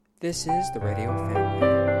This is the Radio Family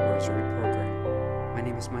Rosary Program. My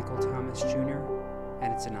name is Michael Thomas Jr.,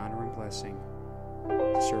 and it's an honor and blessing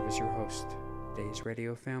to serve as your host. Today's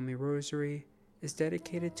Radio Family Rosary is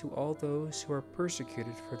dedicated to all those who are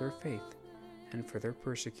persecuted for their faith and for their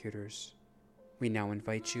persecutors. We now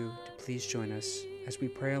invite you to please join us as we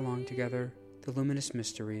pray along together the luminous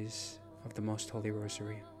mysteries of the Most Holy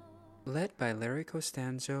Rosary. Led by Larry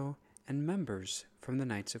Costanzo and members from the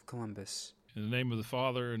Knights of Columbus. In the name of the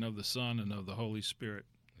Father, and of the Son, and of the Holy Spirit.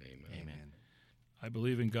 Amen. I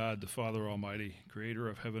believe in God, the Father Almighty, creator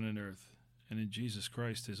of heaven and earth, and in Jesus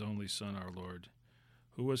Christ, his only Son, our Lord,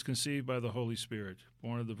 who was conceived by the Holy Spirit,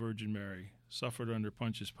 born of the Virgin Mary, suffered under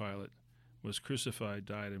Pontius Pilate, was crucified,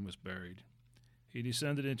 died, and was buried. He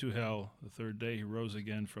descended into hell. The third day he rose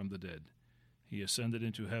again from the dead. He ascended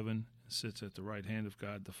into heaven and sits at the right hand of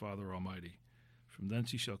God, the Father Almighty. From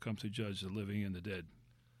thence he shall come to judge the living and the dead.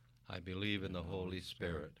 I believe in the Holy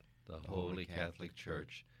Spirit, the Holy Catholic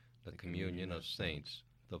Church, the communion of saints,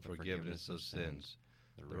 the forgiveness of sins,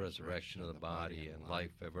 the resurrection of the body, and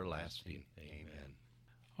life everlasting. Amen.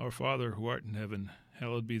 Our Father, who art in heaven,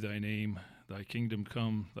 hallowed be thy name. Thy kingdom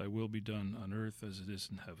come, thy will be done on earth as it is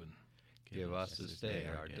in heaven. Give us this day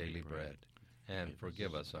our daily bread, and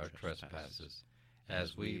forgive us our trespasses,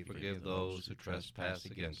 as we forgive those who trespass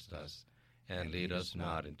against us. And lead us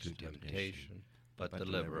not into temptation, but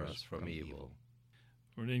deliver us from evil.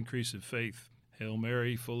 For an increase of faith, Hail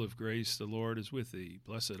Mary, full of grace, the Lord is with thee.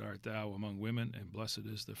 Blessed art thou among women, and blessed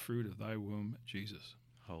is the fruit of thy womb, Jesus.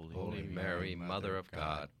 Holy Mary, Mother of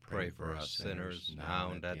God, pray for us sinners,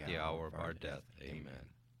 now and at the hour of our death. Amen.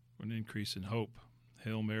 For an increase in hope,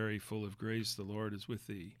 Hail Mary, full of grace, the Lord is with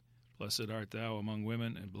thee. Blessed art thou among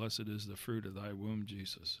women, and blessed is the fruit of thy womb,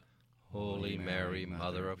 Jesus. Holy Mary,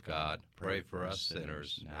 Mother of God, pray for us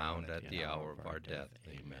sinners, now and at the hour of our death.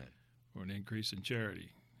 Amen. For an increase in charity,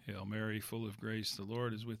 Hail Mary, full of grace, the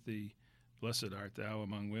Lord is with thee. Blessed art thou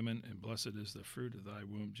among women, and blessed is the fruit of thy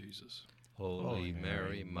womb, Jesus. Holy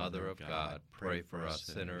Mary, Mother of God, pray for us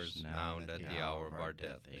sinners, now and at the hour of our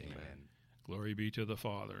death. Amen. Glory be to the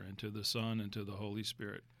Father, and to the Son, and to the Holy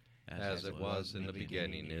Spirit. As it was in the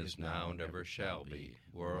beginning, is now, and ever shall be,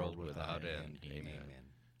 world without end. Amen.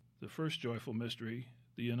 The first joyful mystery,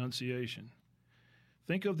 the Annunciation.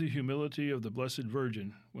 Think of the humility of the Blessed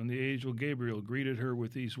Virgin when the angel Gabriel greeted her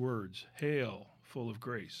with these words, Hail, full of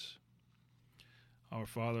grace. Our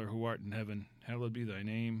Father, who art in heaven, hallowed be thy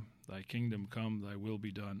name. Thy kingdom come, thy will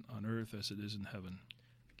be done, on earth as it is in heaven.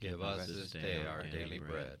 Give us this day our daily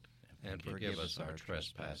bread, and forgive us our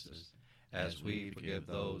trespasses, as we forgive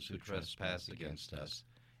those who trespass against us.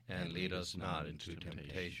 And lead us not into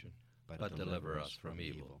temptation, but deliver us from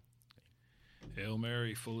evil. Hail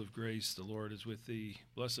Mary, full of grace, the Lord is with thee.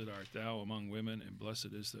 Blessed art thou among women, and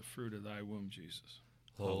blessed is the fruit of thy womb, Jesus.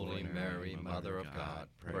 Holy Mary, Mother of God,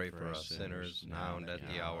 pray for us sinners, now and at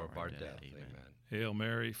the hour of our death. Amen. Hail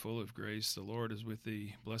Mary, full of grace, the Lord is with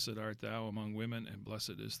thee. Blessed art thou among women, and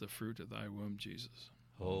blessed is the fruit of thy womb, Jesus.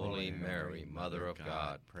 Holy Mary, Mother of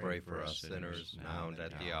God, pray for us sinners, now and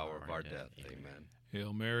at the hour of our death. Amen.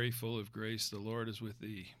 Hail Mary, full of grace, the Lord is with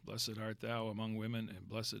thee. Blessed art thou among women, and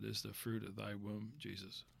blessed is the fruit of thy womb,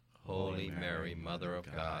 Jesus. Holy Mary, Mother of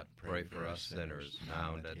God, pray for us sinners,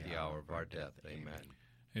 now and at the hour of our death. Amen.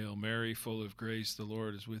 Hail Mary, full of grace, the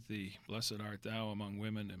Lord is with thee. Blessed art thou among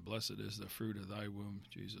women, and blessed is the fruit of thy womb,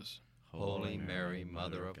 Jesus. Holy Mary,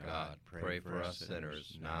 Mother of God, pray for us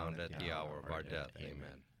sinners, now and at the hour of our death.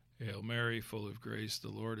 Amen. Hail Mary, full of grace, the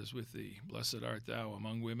Lord is with thee. Blessed art thou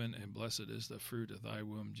among women, and blessed is the fruit of thy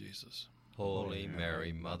womb, Jesus. Holy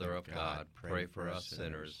Mary, Mother of God, pray for us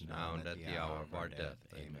sinners, now and at the hour of our death.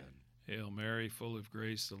 Amen. Hail Mary, full of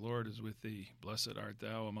grace, the Lord is with thee. Blessed art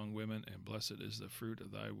thou among women, and blessed is the fruit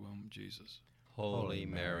of thy womb, Jesus. Holy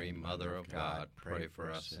Mary, Mother of God, pray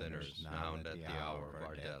for us sinners, now and at the hour of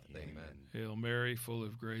our death. Amen. Hail Mary, full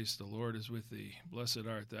of grace, the Lord is with thee. Blessed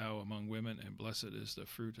art thou among women, and blessed is the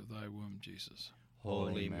fruit of thy womb, Jesus.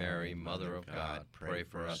 Holy Mary, Mother of God, pray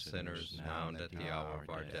for us sinners, now and at the hour of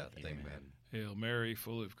our death. Amen. Hail Mary,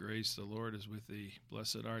 full of grace, the Lord is with thee.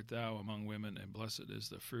 Blessed art thou among women, and blessed is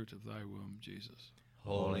the fruit of thy womb, Jesus.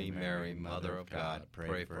 Holy Mary, Mother of God,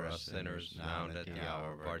 pray for us sinners, now and at the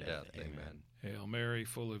hour of our death. Amen. Hail Mary,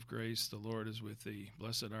 full of grace, the Lord is with thee.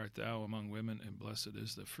 Blessed art thou among women, and blessed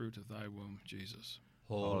is the fruit of thy womb, Jesus.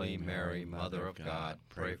 Holy Mary, Mother of God,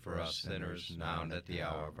 pray for us sinners, now and at the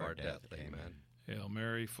hour of our death. Amen. Hail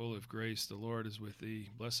Mary, full of grace, the Lord is with thee.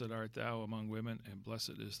 Blessed art thou among women, and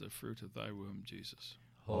blessed is the fruit of thy womb, Jesus.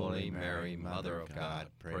 Holy Mary, Mother of God,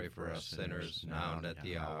 pray for us sinners, now and at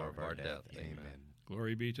the hour of our death. Amen.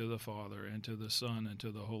 Glory be to the Father, and to the Son, and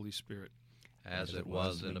to the Holy Spirit. as it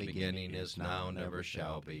was in the beginning, is now, and ever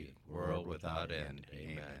shall be, world without end.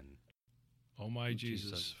 Amen. O my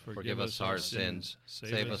Jesus, Forgive us our sins,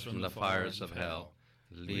 save us from the fires of hell,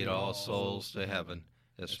 lead all souls to heaven,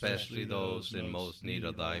 especially those in most need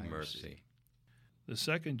of thy mercy. The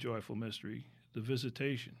second joyful mystery, the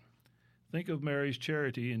Visitation. Think of Mary's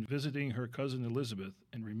charity in visiting her cousin Elizabeth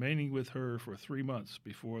and remaining with her for 3 months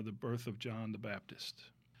before the birth of John the Baptist.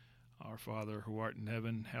 Our Father, who art in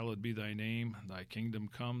heaven, hallowed be thy name. Thy kingdom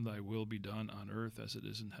come, thy will be done on earth as it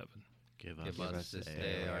is in heaven. Give us this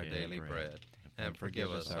day our daily bread, and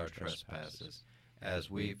forgive us our trespasses, as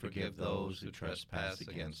we forgive those who trespass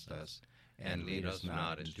against us. And lead us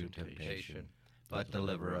not into temptation, but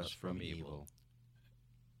deliver us from evil.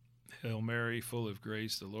 Hail Mary, full of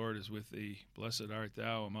grace, the Lord is with thee. Blessed art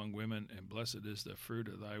thou among women, and blessed is the fruit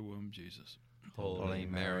of thy womb, Jesus. Holy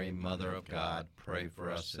Mary, Mother of God, pray for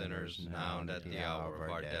us sinners, now and at the hour of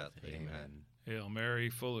our death. Amen. Hail Mary,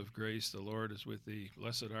 full of grace, the Lord is with thee.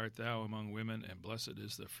 Blessed art thou among women, and blessed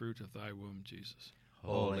is the fruit of thy womb, Jesus.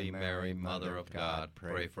 Holy Mary, Mother of God,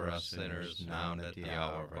 pray for us sinners, now and at the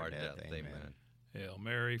hour of our death. Amen. Hail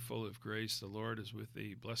Mary, full of grace, the Lord is with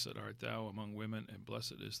thee. Blessed art thou among women, and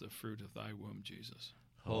blessed is the fruit of thy womb, Jesus.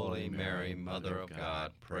 Holy Mary, Mother of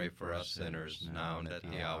God, pray for us sinners, now and at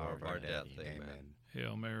the hour of our death. Amen.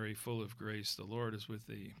 Hail Mary, full of grace, the Lord is with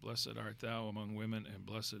thee. Blessed art thou among women, and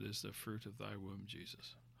blessed is the fruit of thy womb,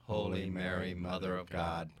 Jesus. Holy Mary, Mother of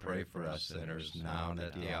God, pray for us sinners, now and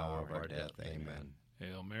at the hour of our death. Amen.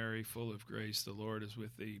 Hail Mary, full of grace, the Lord is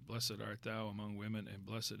with thee. Blessed art thou among women, and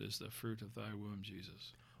blessed is the fruit of thy womb,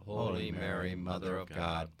 Jesus. Holy Mary, Mother of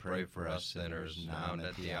God, pray for us sinners, now and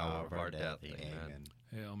at the hour of our death. Amen.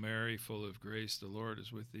 Hail Mary, full of grace, the Lord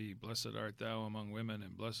is with thee. Blessed art thou among women,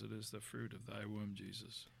 and blessed is the fruit of thy womb,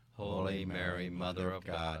 Jesus. Holy Mary, Mother of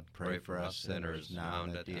God, pray for us sinners, now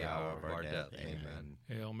and at the hour of our death. Amen.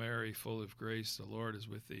 Hail Mary, full of grace, the Lord is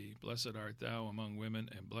with thee. Blessed art thou among women,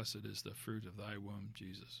 and blessed is the fruit of thy womb,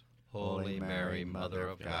 Jesus. Holy Mary, Mother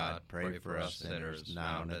of God, pray for us sinners,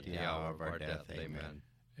 now and at the hour of our death. Amen.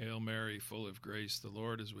 Hail Mary, full of grace, the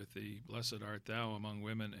Lord is with thee. Blessed art thou among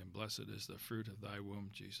women, and blessed is the fruit of thy womb,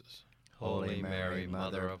 Jesus. Holy Mary,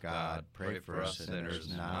 Mother of God, pray for us sinners,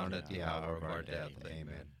 now and at the hour of our death.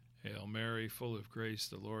 Amen. Hail Mary, full of grace,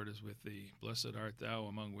 the Lord is with thee. Blessed art thou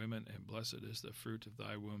among women, and blessed is the fruit of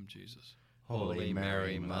thy womb, Jesus. Holy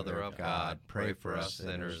Mary, Mother of God, pray for us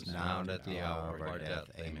sinners, now and at the hour of our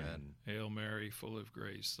death. Amen. Hail Mary, full of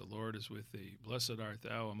grace, the Lord is with thee. Blessed art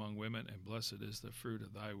thou among women, and blessed is the fruit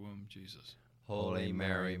of thy womb, Jesus. Holy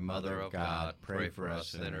Mary, Mother of God, pray for us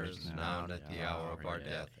sinners, now and at the hour of our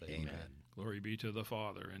death. Amen. Glory be to the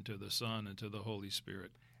Father, and to the Son, and to the Holy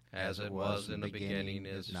Spirit. As it was in the beginning,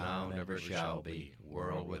 is now, and ever shall be,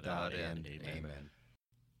 world without end. Amen.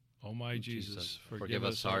 O my Jesus, forgive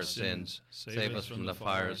us our sins, save us from the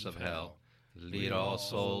fires of hell, lead all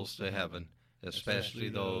souls to heaven, especially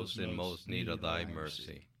those in most need of thy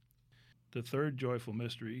mercy. The third joyful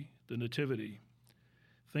mystery, the Nativity.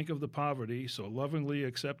 Think of the poverty so lovingly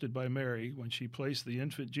accepted by Mary when she placed the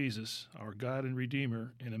infant Jesus, our God and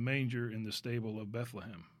Redeemer, in a manger in the stable of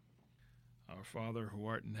Bethlehem. Our Father, who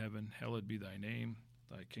art in heaven, hallowed be thy name.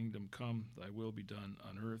 Thy kingdom come, thy will be done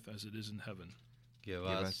on earth as it is in heaven. Give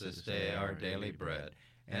us this day our daily bread,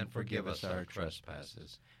 and forgive us our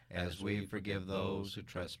trespasses, as we forgive those who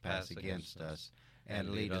trespass against us.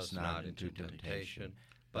 And lead us not into temptation,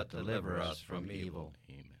 but deliver us from evil.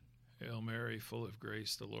 Amen. Hail Mary, full of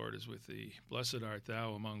grace, the Lord is with thee. Blessed art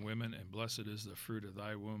thou among women, and blessed is the fruit of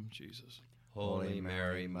thy womb, Jesus. Holy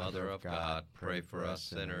Mary, Mother of God, pray for us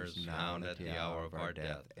sinners, now and at the hour of our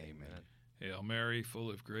death. Amen. Hail Mary, full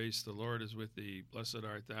of grace, the Lord is with thee. Blessed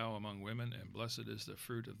art thou among women, and blessed is the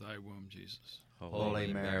fruit of thy womb, Jesus.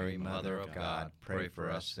 Holy Mary, Mother of God, pray for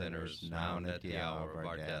us sinners, now and at the hour of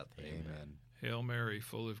our death. Amen. Hail Mary,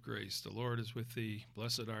 full of grace, the Lord is with thee.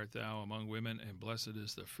 Blessed art thou among women, and blessed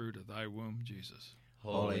is the fruit of thy womb, Jesus.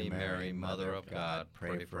 Holy Mary, Mother of God,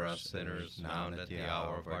 pray for us sinners, now and at the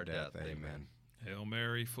hour of our death. Amen. Hail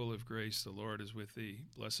Mary, full of grace, the Lord is with thee.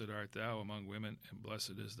 Blessed art thou among women, and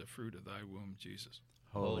blessed is the fruit of thy womb, Jesus.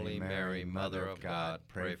 Holy Mary, Mother of God,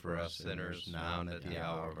 pray for us sinners, now and at the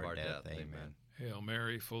hour of our death. Amen. Hail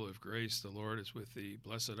Mary, full of grace, the Lord is with thee.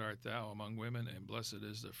 Blessed art thou among women, and blessed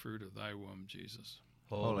is the fruit of thy womb, Jesus.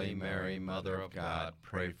 Holy Mary, Mother of God,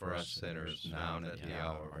 pray for us sinners, now and at the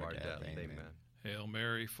hour of our death. Amen. Hail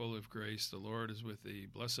Mary, full of grace, the Lord is with thee.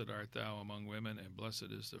 Blessed art thou among women, and blessed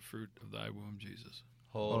is the fruit of thy womb, Jesus.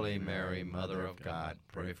 Holy Mary, Mother of God,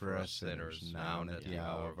 pray for us sinners, now and at the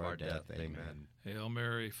hour of our death. Amen. Hail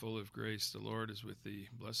Mary, full of grace, the Lord is with thee.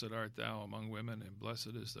 Blessed art thou among women, and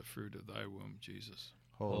blessed is the fruit of thy womb, Jesus.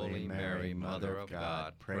 Holy Mary, Mother of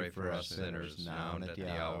God, pray for us sinners, now and at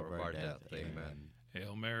the hour of our death. Amen.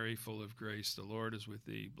 Hail Mary, full of grace, the Lord is with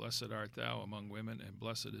thee. Blessed art thou among women, and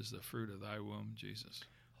blessed is the fruit of thy womb, Jesus.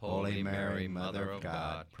 Holy Mary, Mother of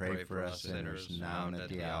God, pray for us sinners, now and at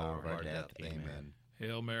the hour of our death. Amen.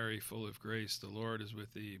 Hail Mary, full of grace, the Lord is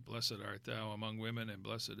with thee. Blessed art thou among women, and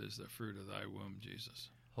blessed is the fruit of thy womb, Jesus.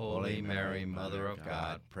 Holy Mary, Mother of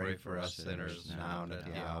God, pray for us sinners, now and at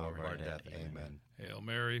the hour of our death. Amen. Hail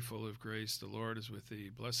Mary, full of grace, the Lord is with thee.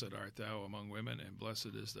 Blessed art thou among women, and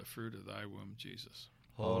blessed is the fruit of thy womb, Jesus.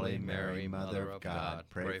 Holy Mary, Mother of God,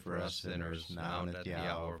 pray for us sinners, now and at the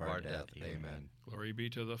hour of our death. Amen. Glory be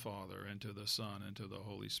to the Father, and to the Son, and to the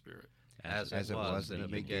Holy Spirit. As it was in the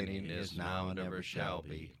beginning, is now, and ever shall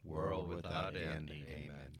be, world without end.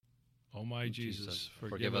 Amen. O my Jesus,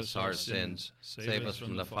 Forgive us our sins, save us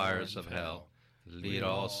from the fires of hell, lead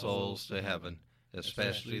all souls to heaven,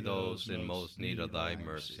 especially those in most need of thy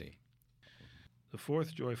mercy. The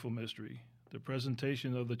fourth joyful mystery, the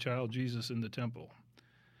presentation of the child Jesus in the temple.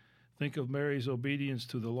 Think of Mary's obedience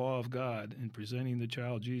to the law of God in presenting the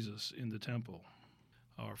child Jesus in the temple.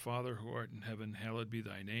 Our Father, who art in heaven, hallowed be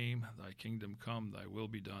thy name. Thy kingdom come, thy will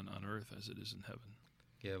be done on earth as it is in heaven.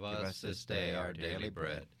 Give us this day our daily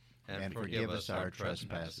bread, and forgive us our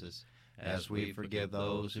trespasses, as we forgive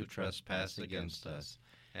those who trespass against us.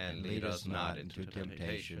 And lead us not into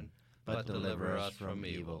temptation, but deliver us from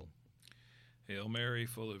evil. Hail Mary,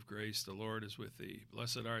 full of grace, the Lord is with thee.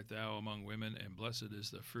 Blessed art thou among women, and blessed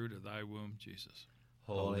is the fruit of thy womb, Jesus.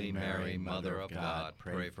 Holy Mary, Mother of God,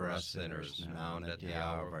 pray for us sinners, now and at the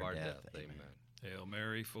hour of our death. Amen. Hail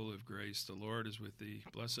Mary, full of grace, the Lord is with thee.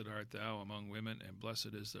 Blessed art thou among women, and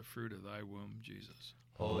blessed is the fruit of thy womb, Jesus.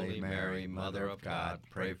 Holy Mary, Mother of God,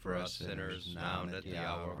 pray for us sinners, now and at the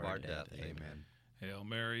hour of our death. Amen. Hail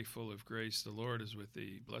Mary, full of grace, the Lord is with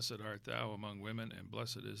thee. Blessed art thou among women, and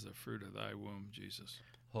blessed is the fruit of thy womb, Jesus.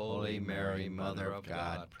 Holy Mary, Mother of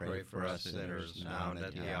God, pray for us sinners, now and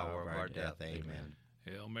at the hour of our death. Amen.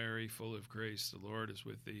 Hail Mary, full of grace, the Lord is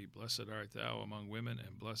with thee. Blessed art thou among women,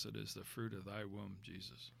 and blessed is the fruit of thy womb,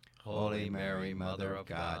 Jesus. Holy Mary, Mother of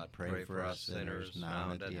God, pray for us sinners, now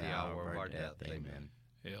and at the hour of our death. Amen.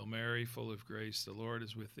 Hail Mary, full of grace, the Lord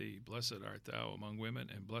is with thee. Blessed art thou among women,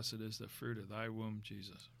 and blessed is the fruit of thy womb,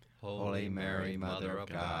 Jesus. Holy Mary, Mother of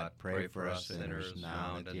God, pray for us sinners,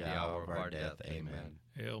 now and at the hour of our death. Amen.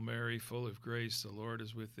 Hail Mary, full of grace, the Lord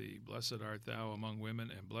is with thee. Blessed art thou among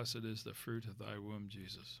women, and blessed is the fruit of thy womb,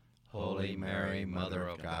 Jesus. Holy Mary, Mother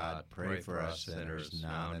of God, pray for us sinners,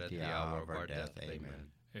 now and at the hour of our death. Amen.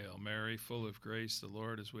 Hail Mary, full of grace, the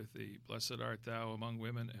Lord is with thee. Blessed art thou among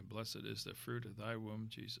women, and blessed is the fruit of thy womb,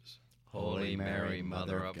 Jesus. Holy Mary,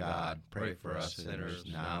 Mother of God, pray for us sinners,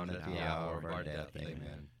 now and at the hour of our death.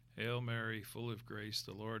 Amen. Hail Mary, full of grace,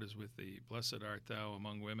 the Lord is with thee. Blessed art thou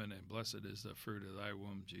among women, and blessed is the fruit of thy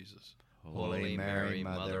womb, Jesus. Holy Mary,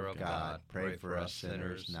 Mother of God, pray for us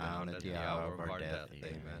sinners, now and at the hour of our death.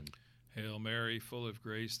 Amen. Hail Mary, full of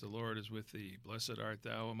grace, the Lord is with thee. Blessed art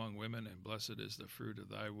thou among women, and blessed is the fruit of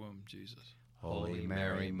thy womb, Jesus. Holy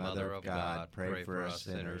Mary, Mother of God, pray for us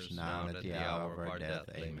sinners, now and at the hour of our death.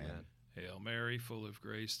 Amen. Hail Mary, full of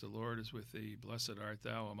grace, the Lord is with thee. Blessed art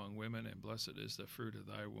thou among women, and blessed is the fruit of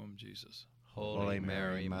thy womb, Jesus. Holy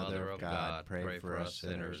Mary, Mother of God, pray for us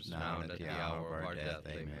sinners, now and at the hour of our death.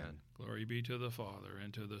 Amen. Glory be to the Father,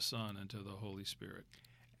 and to the Son, and to the Holy Spirit.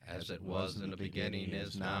 As it was in the beginning,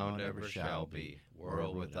 is now, and ever shall be,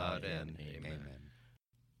 world without end. Amen.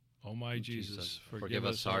 O my Jesus, forgive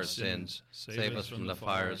us our sins, save us from the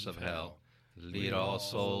fires of hell, lead all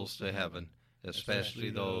souls to heaven, especially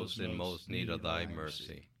those in most need of thy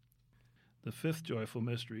mercy. The fifth joyful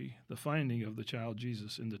mystery, the finding of the child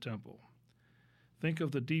Jesus in the temple. Think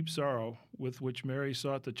of the deep sorrow with which Mary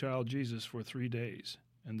sought the child Jesus for 3 days,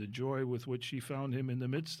 and the joy with which she found him in the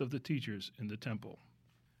midst of the teachers in the temple.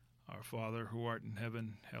 Our Father, who art in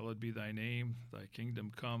heaven, hallowed be thy name. Thy kingdom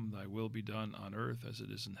come, thy will be done on earth as it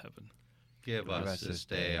is in heaven. Give us this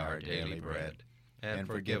day our daily bread, and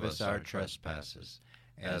forgive us our trespasses,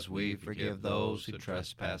 as we forgive those who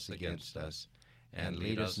trespass against us. And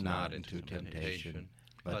lead us not into temptation,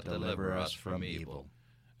 but deliver us from evil.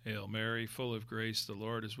 Hail Mary, full of grace, the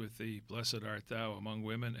Lord is with thee. Blessed art thou among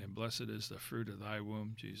women, and blessed is the fruit of thy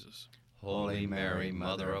womb, Jesus. Holy Mary,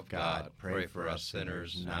 Mother of God, pray for us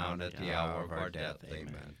sinners, now and at the hour of our death.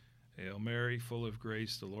 Amen. Hail Mary, full of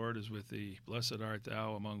grace, the Lord is with thee. Blessed art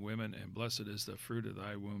thou among women, and blessed is the fruit of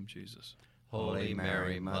thy womb, Jesus. Holy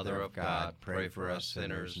Mary, Mother of God, pray for us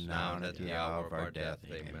sinners, now and at the hour of our death.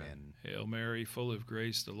 Amen. Hail Mary, full of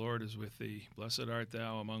grace, the Lord is with thee. Blessed art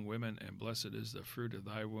thou among women, and blessed is the fruit of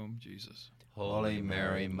thy womb, Jesus. Holy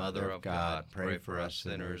Mary, Mother of God, pray for us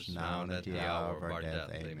sinners, now and at the hour of our death.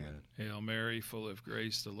 Amen. Hail Mary, full of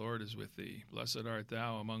grace, the Lord is with thee. Blessed art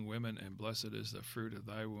thou among women, and blessed is the fruit of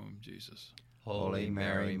thy womb, Jesus. Holy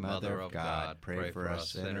Mary, Mother of God, pray for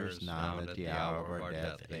us sinners, now and at the hour of our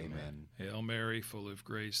death. Amen. Hail Mary, full of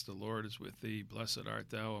grace, the Lord is with thee. Blessed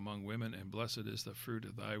art thou among women, and blessed is the fruit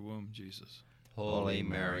of thy womb, Jesus. Holy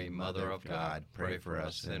Mary, Mother of God, pray for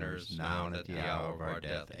us sinners, now and at the hour of our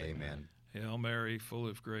death. Amen. Hail Mary, full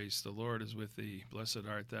of grace, the Lord is with thee. Blessed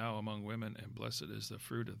art thou among women, and blessed is the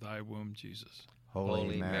fruit of thy womb, Jesus.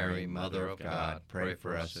 Holy Mary, Mother of God, pray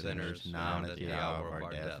for us sinners, now and at the hour of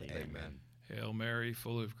our death. Amen. Hail Mary,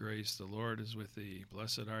 full of grace, the Lord is with thee.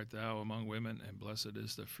 Blessed art thou among women, and blessed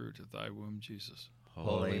is the fruit of thy womb, Jesus.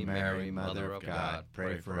 Holy Mary, Mother of God,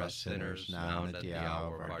 pray for us sinners, now and at the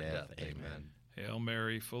hour of our death. Amen. Hail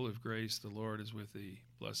Mary, full of grace, the Lord is with thee.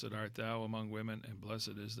 Blessed art thou among women, and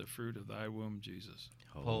blessed is the fruit of thy womb, Jesus.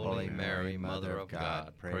 Holy Mary, Mother of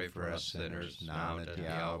God, pray for us sinners, now and at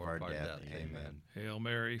the hour of our death. Amen. Hail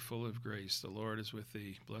Mary, full of grace, the Lord is with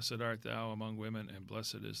thee. Blessed art thou among women, and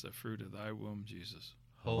blessed is the fruit of thy womb, Jesus.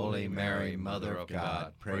 Holy Mary, Mother of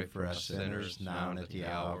God, pray for us sinners, now and at the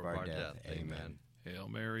hour of our death. Amen. Hail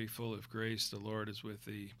Mary, full of grace, the Lord is with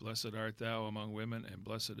thee. Blessed art thou among women, and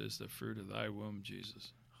blessed is the fruit of thy womb,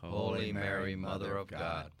 Jesus. Holy Mary, Mother of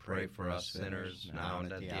God, pray for us sinners, now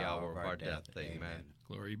and at the hour of our death. Amen.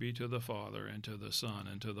 Glory be to the Father, and to the Son,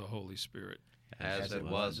 and to the Holy Spirit. As it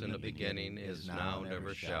was in the beginning, is now, and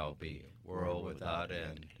ever shall be, world without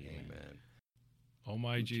end. Amen. O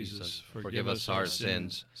my Jesus, forgive us our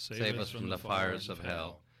sins, save us from the fires of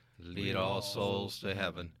hell, lead all souls to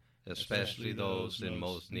heaven, especially those in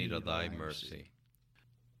most need of thy mercy.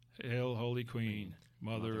 Hail, Holy Queen,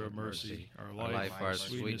 Mother of mercy, our life, our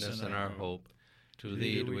sweetness, and our hope. To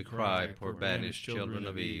thee do we cry, poor banished children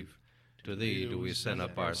of Eve. To thee do we send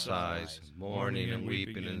up our sighs, mourning and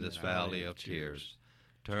weeping in this valley of tears.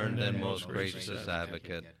 Turn then, most gracious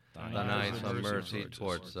Advocate, thine eyes of mercy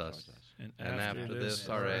towards us, and after this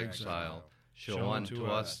our exile, show unto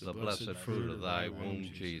us the blessed fruit of thy womb,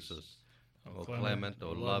 Jesus. O clement,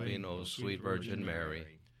 O loving, O sweet Virgin Mary,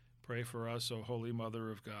 pray for us, O Holy Mother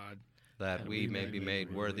of God, that we may be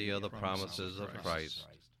made worthy of the promises of Christ.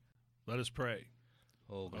 Let us pray.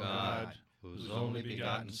 O God, whose only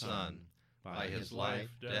begotten Son, by his life,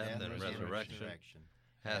 death, and resurrection,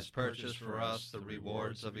 has purchased for us the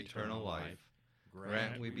rewards of eternal life,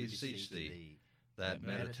 grant, we beseech thee, that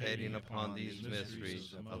meditating upon these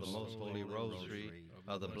mysteries of the most holy rosary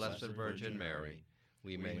of the Blessed Virgin Mary,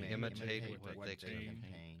 we may imitate what they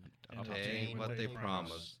contain, attain what they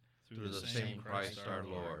promise, through the same Christ our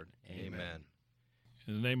Lord. Amen.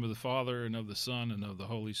 In the name of the Father, and of the Son, and of the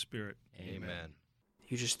Holy Spirit. Amen.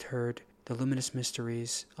 You just heard the luminous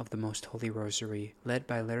mysteries of the Most Holy Rosary, led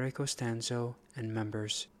by Larry Costanzo and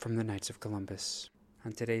members from the Knights of Columbus.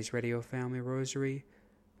 On today's Radio Family Rosary,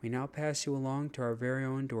 we now pass you along to our very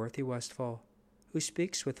own Dorothy Westfall, who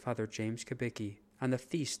speaks with Father James Kubicki on the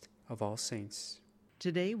Feast of All Saints.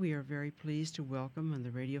 Today we are very pleased to welcome on the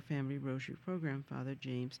Radio Family Rosary program Father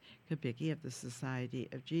James Kubicki of the Society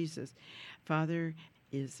of Jesus. Father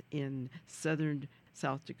is in southern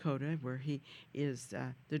South Dakota, where he is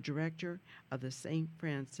the director of the St.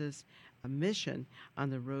 Francis mission on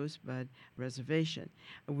the Rosebud Reservation.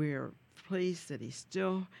 We are pleased that he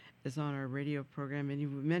still is on our radio program,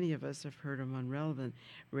 and many of us have heard him on Relevant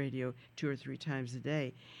Radio 2 or 3 times a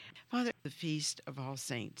day. Father, the Feast of All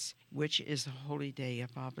Saints, which is a holy day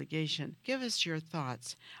of obligation. Give us your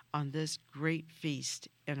thoughts on this great feast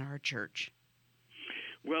in our church.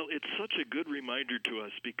 Well, it's such a good reminder to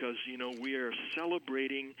us because, we are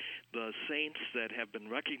celebrating the saints that have been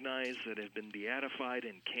recognized, that have been beatified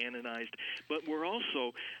and canonized, but we're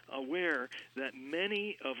also aware that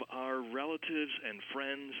many of our relatives and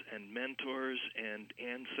friends and mentors and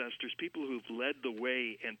ancestors, people who've led the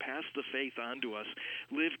way and passed the faith on to us,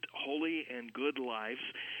 lived holy and good lives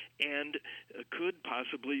and could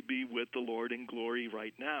possibly be with the Lord in glory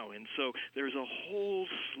right now. And so there's a whole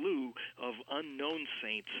slew of unknown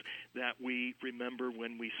saints that we remember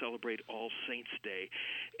when we celebrate All Saints Day.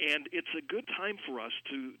 And it's a good time for us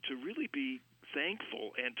to really be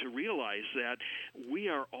thankful and to realize that we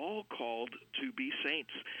are all called to be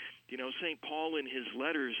saints. St. Paul in his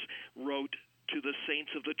letters wrote to the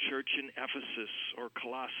saints of the church in Ephesus or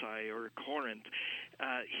Colossae or Corinth.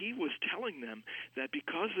 He was telling them that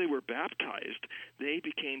because they were baptized, they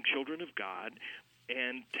became children of God,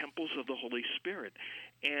 and temples of the Holy Spirit,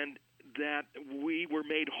 and that we were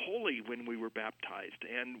made holy when we were baptized,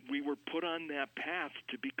 and we were put on that path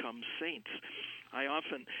to become saints. I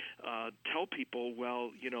often tell people,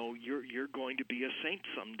 well, you know, you're going to be a saint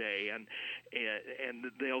someday, and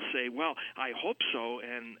they'll say, well, I hope so,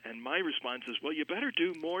 and my response is, well, you better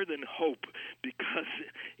do more than hope, because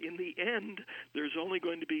in the end, there's only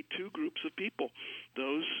going to be two groups of people: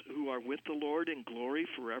 those who are with the Lord in glory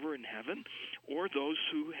forever in heaven, or those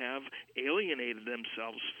who have alienated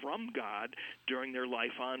themselves from God during their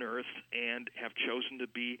life on earth and have chosen to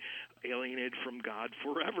be alienated from God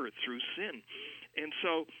forever through sin. And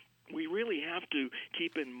so we really have to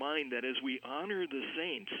keep in mind that as we honor the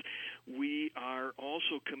saints, we are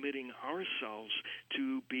also committing ourselves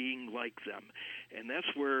to being like them. And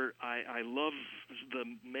that's where I love the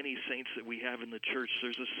many saints that we have in the church.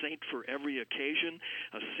 There's a saint for every occasion,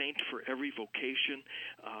 a saint for every vocation,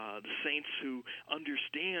 the saints who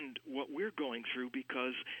understand what we're going through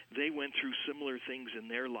because they went through similar things in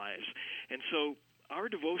their lives. And so our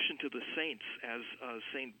devotion to the saints, as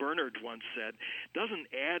St. Bernard once said, doesn't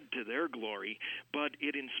add to their glory, but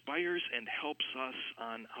it inspires and helps us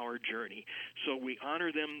on our journey. So we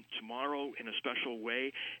honor them tomorrow in a special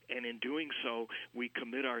way, and in doing so, we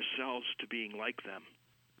commit ourselves to being like them.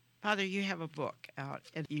 Father, you have a book out,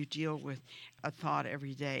 and you deal with a thought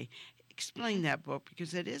every day. Explain that book,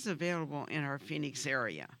 because it is available in our Phoenix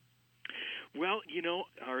area. Well, you know,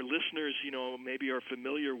 our listeners, you know, maybe are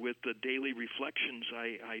familiar with the daily reflections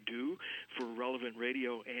I do for Relevant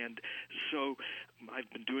Radio, and so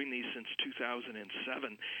I've been doing these since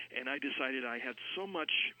 2007, and I decided I had so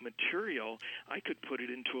much material I could put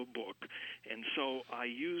it into a book. And so I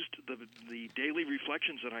used the daily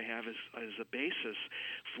reflections that I have as a basis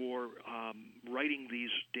for writing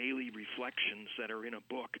these daily reflections that are in a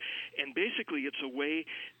book. And basically it's a way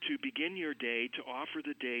to begin your day, to offer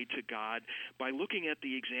the day to God by looking at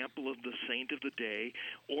the example of the saint of the day,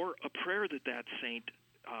 or a prayer that saint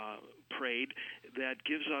prayed that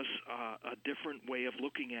gives us a different way of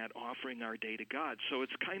looking at offering our day to God. So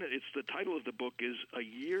it's the title of the book is A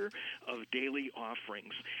Year of Daily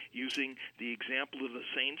Offerings, using the example of the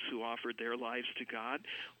saints who offered their lives to God,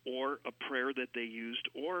 or a prayer that they used,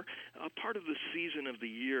 or a part of the season of the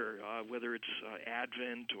year, whether it's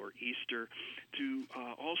Advent or Easter, to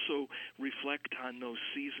also reflect on those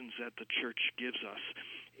seasons that the church gives us.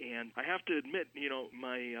 And I have to admit, you know,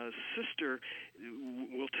 my sister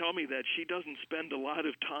will tell me that she doesn't spend a lot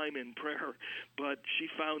of time in prayer, but she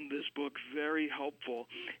found this book very helpful.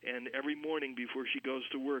 And every morning before she goes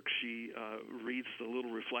to work, she reads the little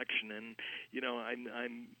reflection. And, you know,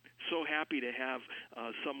 I'm so happy to have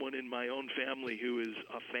someone in my own family who is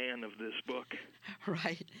a fan of this book.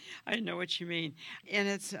 Right. I know what you mean. And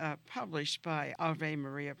it's published by Ave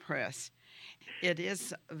Maria Press. It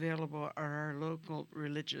is available at our local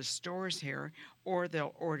religious stores here, or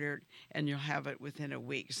they'll order it and you'll have it within a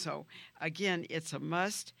week. So, again, it's a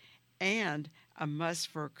must, and a must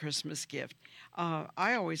for a Christmas gift.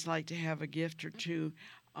 I always like to have a gift or two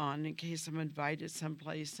on in case I'm invited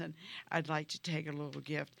someplace and I'd like to take a little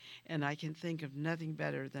gift, and I can think of nothing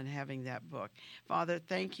better than having that book. Father,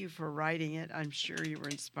 thank you for writing it. I'm sure you were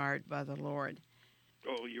inspired by the Lord.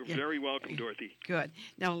 Oh, you're very welcome, Dorothy. Good.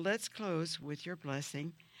 Now let's close with your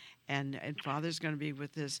blessing, and Father's going to be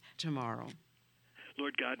with us tomorrow.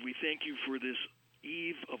 Lord God, we thank you for this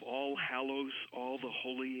eve of All Hallows, all the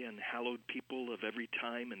holy and hallowed people of every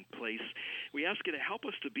time and place. We ask you to help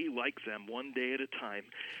us to be like them one day at a time,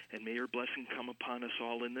 and may your blessing come upon us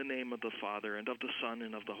all in the name of the Father, and of the Son,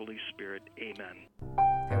 and of the Holy Spirit. Amen.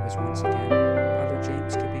 That was once again Father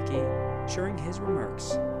James Kubicki sharing his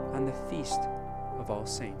remarks on the Feast of All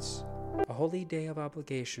Saints, a holy day of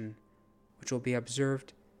obligation which will be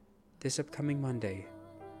observed this upcoming Monday,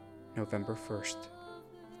 November 1st.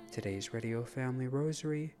 Today's Radio Family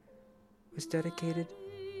Rosary was dedicated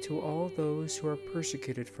to all those who are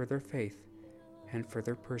persecuted for their faith and for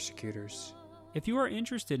their persecutors. If you are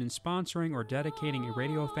interested in sponsoring or dedicating a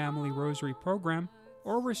Radio Family Rosary program,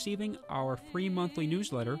 or receiving our free monthly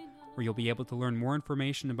newsletter, where you'll be able to learn more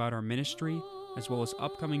information about our ministry, as well as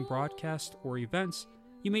upcoming broadcasts or events,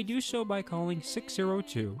 you may do so by calling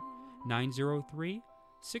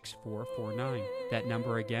 602-903-6449. That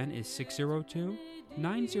number again is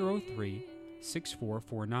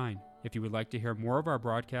 602-903-6449. If you would like to hear more of our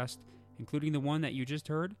broadcast, including the one that you just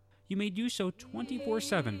heard, you may do so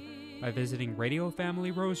 24/7 by visiting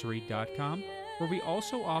RadioFamilyRosary.com, where we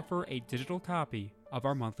also offer a digital copy of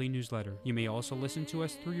our monthly newsletter. You may also listen to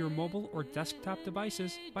us through your mobile or desktop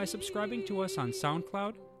devices by subscribing to us on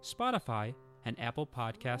SoundCloud, Spotify, and Apple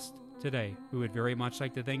Podcasts today. We would very much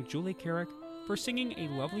like to thank Julie Carrick for singing a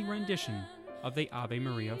lovely rendition of the Ave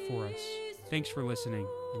Maria for us. Thanks for listening,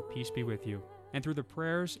 and peace be with you. And through the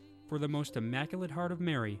prayers for the most Immaculate Heart of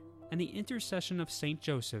Mary and the intercession of Saint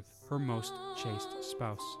Joseph, her most chaste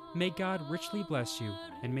spouse, may God richly bless you,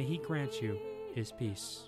 and may he grant you his peace.